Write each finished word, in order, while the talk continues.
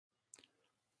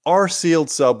Are sealed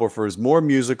subwoofers more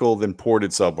musical than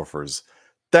ported subwoofers?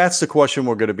 That's the question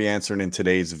we're going to be answering in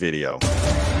today's video.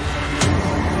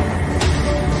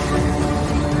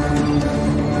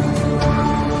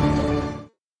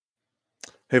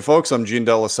 Hey folks, I'm Gene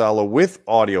Delasala with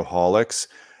Audioholics,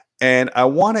 and I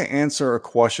want to answer a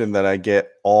question that I get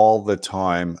all the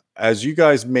time. As you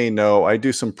guys may know, I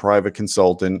do some private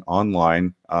consulting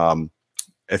online.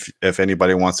 If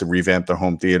anybody wants to revamp their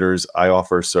home theaters, I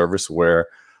offer a service where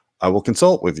I will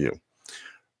consult with you.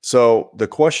 So the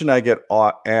question I get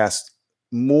asked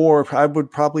more, I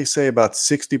would probably say about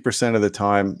 60% of the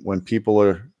time when people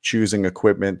are choosing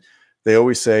equipment, they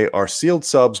always say, are sealed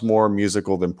subs more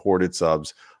musical than ported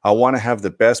subs? I want to have the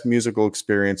best musical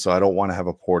experience, so I don't want to have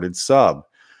a ported sub.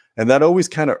 And that always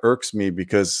kind of irks me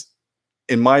because,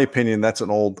 in my opinion, that's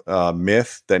an old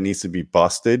myth that needs to be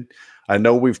busted. I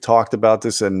know we've talked about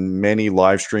this in many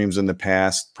live streams in the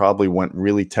past, probably went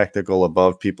really technical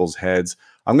above people's heads.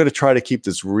 I'm going to try to keep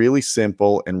this really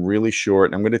simple and really short.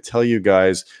 And I'm going to tell you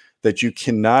guys that you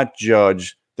cannot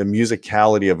judge the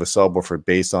musicality of a subwoofer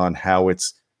based on how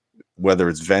it's, whether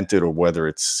it's vented or whether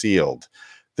it's sealed.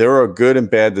 There are good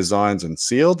and bad designs on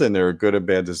sealed, and there are good and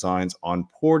bad designs on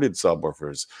ported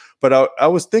subwoofers. But I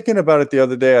was thinking about it the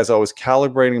other day as I was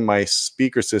calibrating my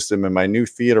speaker system in my new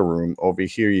theater room. Over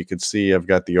here, you can see I've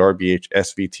got the RBH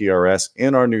SVTRS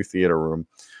in our new theater room.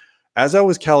 As I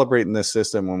was calibrating this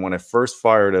system, and when I first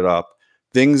fired it up,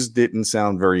 things didn't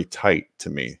sound very tight to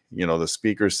me. You know, the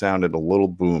speakers sounded a little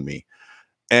boomy.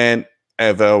 And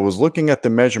as I was looking at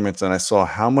the measurements and I saw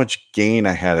how much gain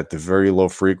I had at the very low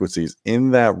frequencies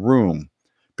in that room,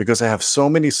 because I have so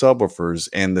many subwoofers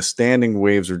and the standing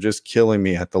waves are just killing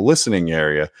me at the listening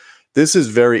area. This is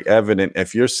very evident.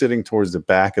 If you're sitting towards the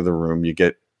back of the room, you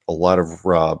get a lot of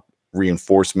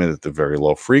reinforcement at the very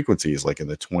low frequencies, like in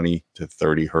the 20 to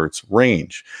 30 hertz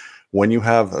range. When you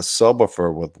have a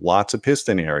subwoofer with lots of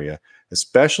piston area,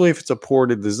 especially if it's a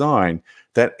ported design,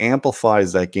 that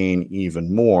amplifies that gain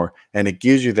even more, and it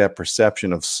gives you that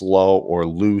perception of slow or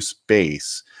loose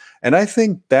bass. And I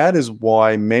think that is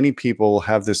why many people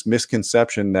have this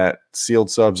misconception that sealed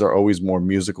subs are always more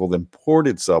musical than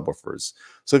ported subwoofers.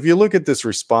 So if you look at this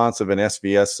response of an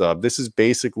SVS sub, this is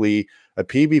basically a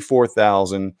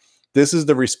PB4000. This is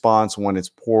the response when it's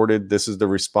ported. This is the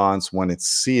response when it's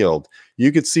sealed.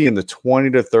 You could see in the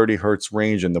 20 to 30 hertz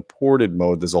range in the ported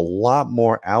mode, there's a lot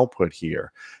more output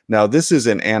here. Now, this is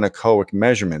an anechoic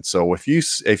measurement. So if you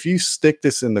stick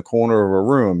this in the corner of a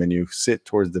room and you sit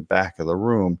towards the back of the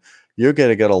room, you're going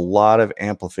to get a lot of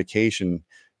amplification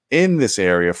in this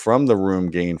area from the room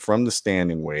gain, from the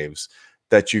standing waves,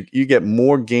 that you get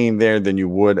more gain there than you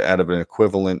would out of an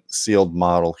equivalent sealed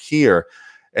model here.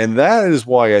 And that is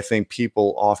why I think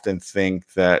people often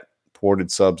think that ported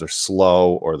subs are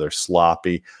slow or they're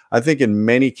sloppy. I think in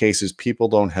many cases, people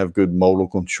don't have good modal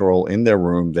control in their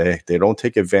room. They don't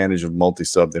take advantage of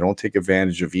multi-sub. They don't take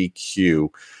advantage of EQ.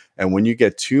 And when you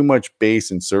get too much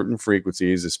bass in certain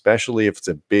frequencies, especially if it's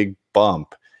a big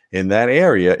bump in that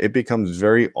area, it becomes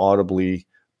very audibly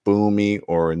boomy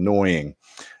or annoying.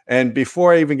 And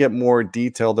before I even get more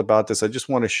detailed about this, I just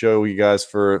want to show you guys,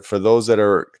 for those that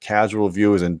are casual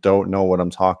viewers and don't know what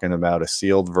I'm talking about, a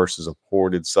sealed versus a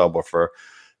ported subwoofer.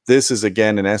 This is,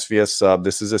 again, an SVS sub.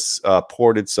 This is a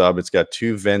ported sub. It's got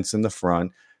two vents in the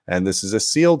front, and this is a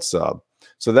sealed sub.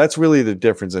 So that's really the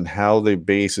difference in how the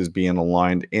bass is being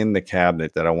aligned in the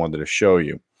cabinet that I wanted to show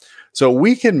you. So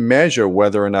we can measure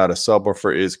whether or not a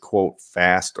subwoofer is, quote,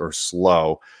 fast or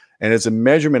slow. And as a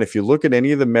measurement, if you look at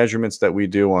any of the measurements that we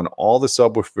do on all the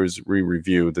subwoofers we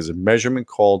review, there's a measurement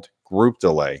called group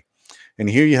delay. And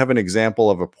here you have an example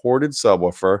of a ported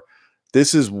subwoofer.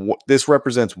 This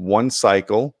represents one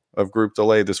cycle of group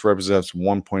delay. This represents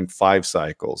 1.5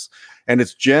 cycles. And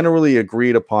it's generally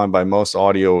agreed upon by most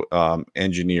audio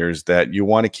engineers that you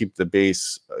want to keep the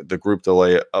bass, the group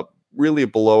delay, up really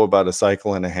below about a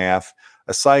cycle and a half.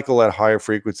 A cycle at higher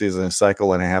frequencies and a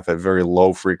cycle and a half at very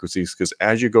low frequencies, because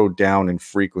as you go down in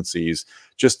frequencies,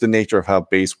 just the nature of how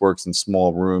bass works in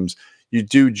small rooms, you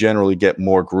do generally get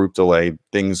more group delay.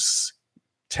 Things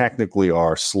technically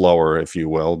are slower, if you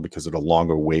will, because of the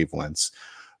longer wavelengths.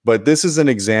 But this is an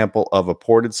example of a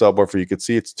ported subwoofer. You can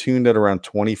see it's tuned at around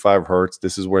 25 hertz.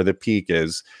 This is where the peak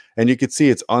is. And you can see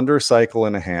it's under a cycle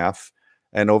and a half.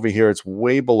 And over here, it's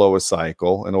way below a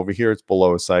cycle. And over here, it's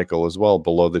below a cycle as well,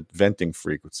 below the venting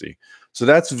frequency. So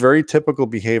that's very typical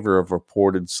behavior of a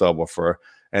ported subwoofer.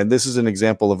 And this is an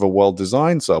example of a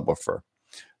well-designed subwoofer.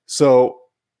 So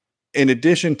in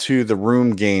addition to the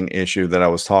room gain issue that I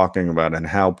was talking about and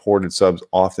how ported subs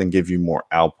often give you more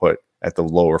output at the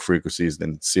lower frequencies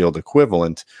than sealed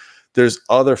equivalent, there's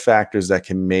other factors that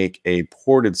can make a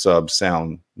ported sub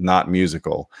sound not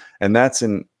musical. And that's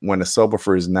when a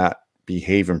subwoofer is not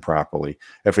behaving properly.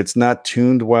 If it's not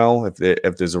tuned well,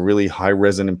 if there's a really high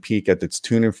resonant peak at its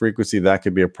tuning frequency, that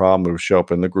could be a problem. It will show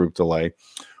up in the group delay.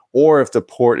 Or if the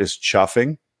port is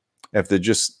chuffing, if there's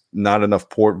just not enough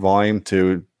port volume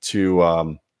to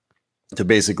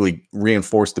basically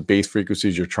reinforce the bass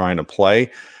frequencies you're trying to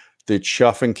play, the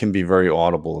chuffing can be very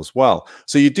audible as well.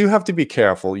 So you do have to be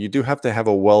careful. You do have to have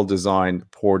a well-designed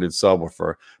ported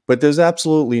subwoofer, but there's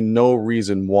absolutely no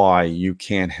reason why you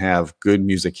can't have good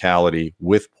musicality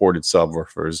with ported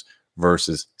subwoofers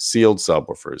versus sealed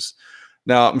subwoofers.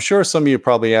 Now, I'm sure some of you are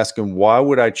probably asking, why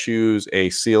would I choose a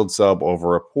sealed sub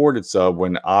over a ported sub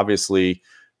when obviously,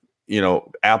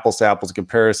 apples to apples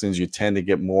comparisons, you tend to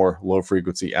get more low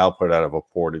frequency output out of a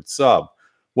ported sub?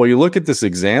 Well, you look at this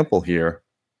example here,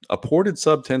 a ported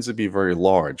sub tends to be very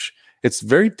large. It's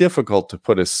very difficult to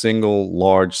put a single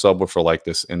large subwoofer like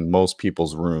this in most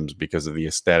people's rooms because of the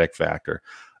aesthetic factor.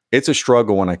 It's a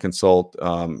struggle when I consult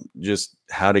just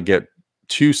how to get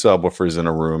two subwoofers in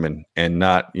a room and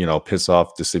not, piss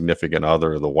off the significant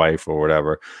other or the wife or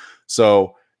whatever.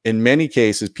 So in many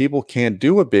cases, people can't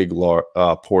do a big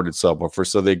ported subwoofer,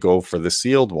 so they go for the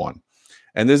sealed one.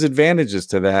 And there's advantages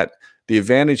to that. The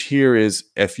advantage here is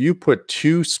if you put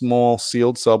two small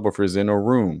sealed subwoofers in a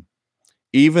room,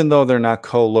 even though they're not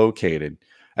co-located,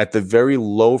 at the very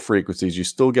low frequencies, you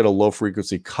still get a low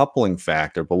frequency coupling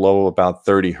factor below about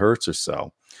 30 hertz or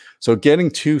so. So getting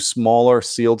two smaller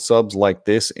sealed subs like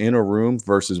this in a room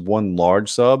versus one large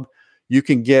sub, you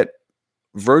can get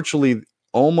virtually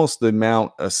almost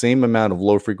the same amount of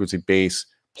low frequency bass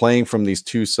playing from these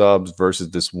two subs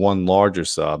versus this one larger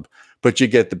sub, but you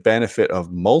get the benefit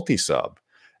of multi-sub.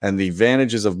 And the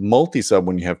advantages of multi-sub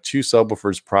when you have two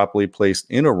subwoofers properly placed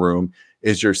in a room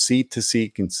is your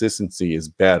seat-to-seat consistency is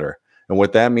better. And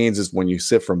what that means is when you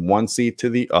sit from one seat to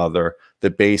the other, the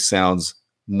bass sounds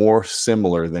more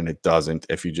similar than it doesn't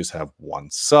if you just have one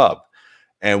sub.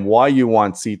 And why you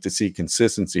want seat-to-seat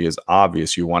consistency is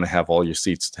obvious. You want to have all your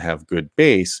seats to have good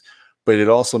bass, but it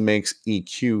also makes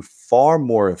EQ far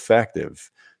more effective.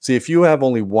 See, if you have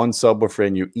only one subwoofer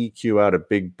and you EQ out a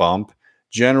big bump,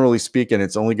 generally speaking,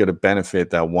 it's only going to benefit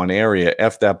that one area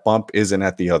if that bump isn't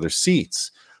at the other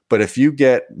seats. But if you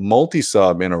get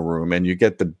multi-sub in a room and you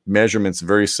get the measurements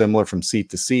very similar from seat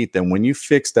to seat, then when you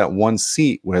fix that one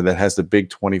seat where that has the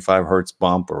big 25 hertz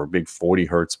bump or a big 40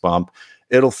 hertz bump,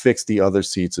 it'll fix the other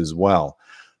seats as well.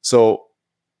 So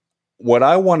what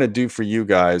I want to do for you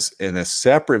guys in a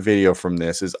separate video from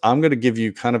this is I'm going to give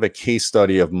you kind of a case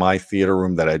study of my theater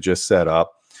room that I just set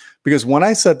up. Because when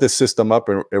I set this system up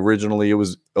originally, it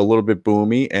was a little bit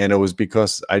boomy, and it was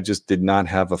because I just did not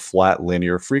have a flat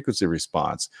linear frequency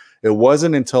response. It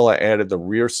wasn't until I added the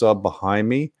rear sub behind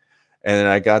me, and then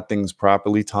I got things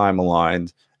properly time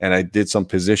aligned, and I did some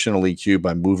positional EQ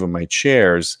by moving my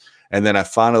chairs, and then I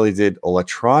finally did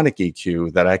electronic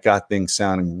EQ that I got things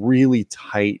sounding really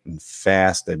tight and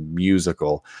fast and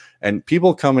musical. And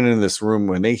people coming into this room,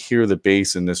 when they hear the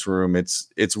bass in this room, it's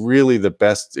really the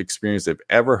best experience they've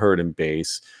ever heard in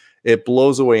bass. It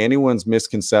blows away anyone's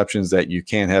misconceptions that you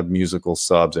can't have musical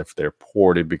subs if they're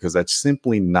ported, because that's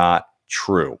simply not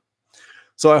true.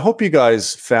 So I hope you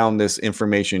guys found this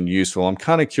information useful. I'm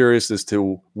kind of curious as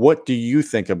to what do you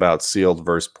think about sealed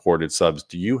versus ported subs?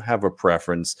 Do you have a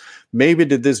preference? Maybe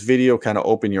did this video kind of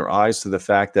open your eyes to the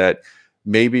fact that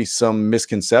maybe some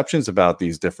misconceptions about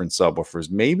these different subwoofers?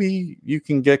 Maybe you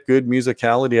can get good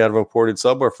musicality out of a ported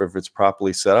subwoofer if it's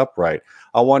properly set up right.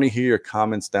 I want to hear your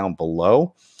comments down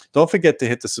below. Don't forget to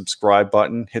hit the subscribe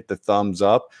button, hit the thumbs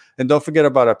up, and don't forget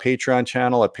about our Patreon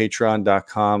channel at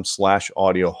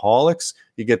patreon.com/audioholics.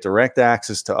 You get direct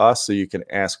access to us so you can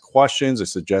ask questions or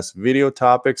suggest video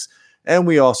topics. And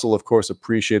we also, of course,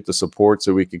 appreciate the support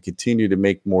so we can continue to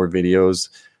make more videos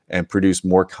and produce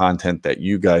more content that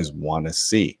you guys want to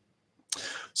see.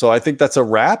 So I think that's a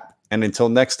wrap. And until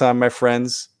next time, my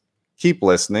friends, keep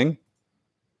listening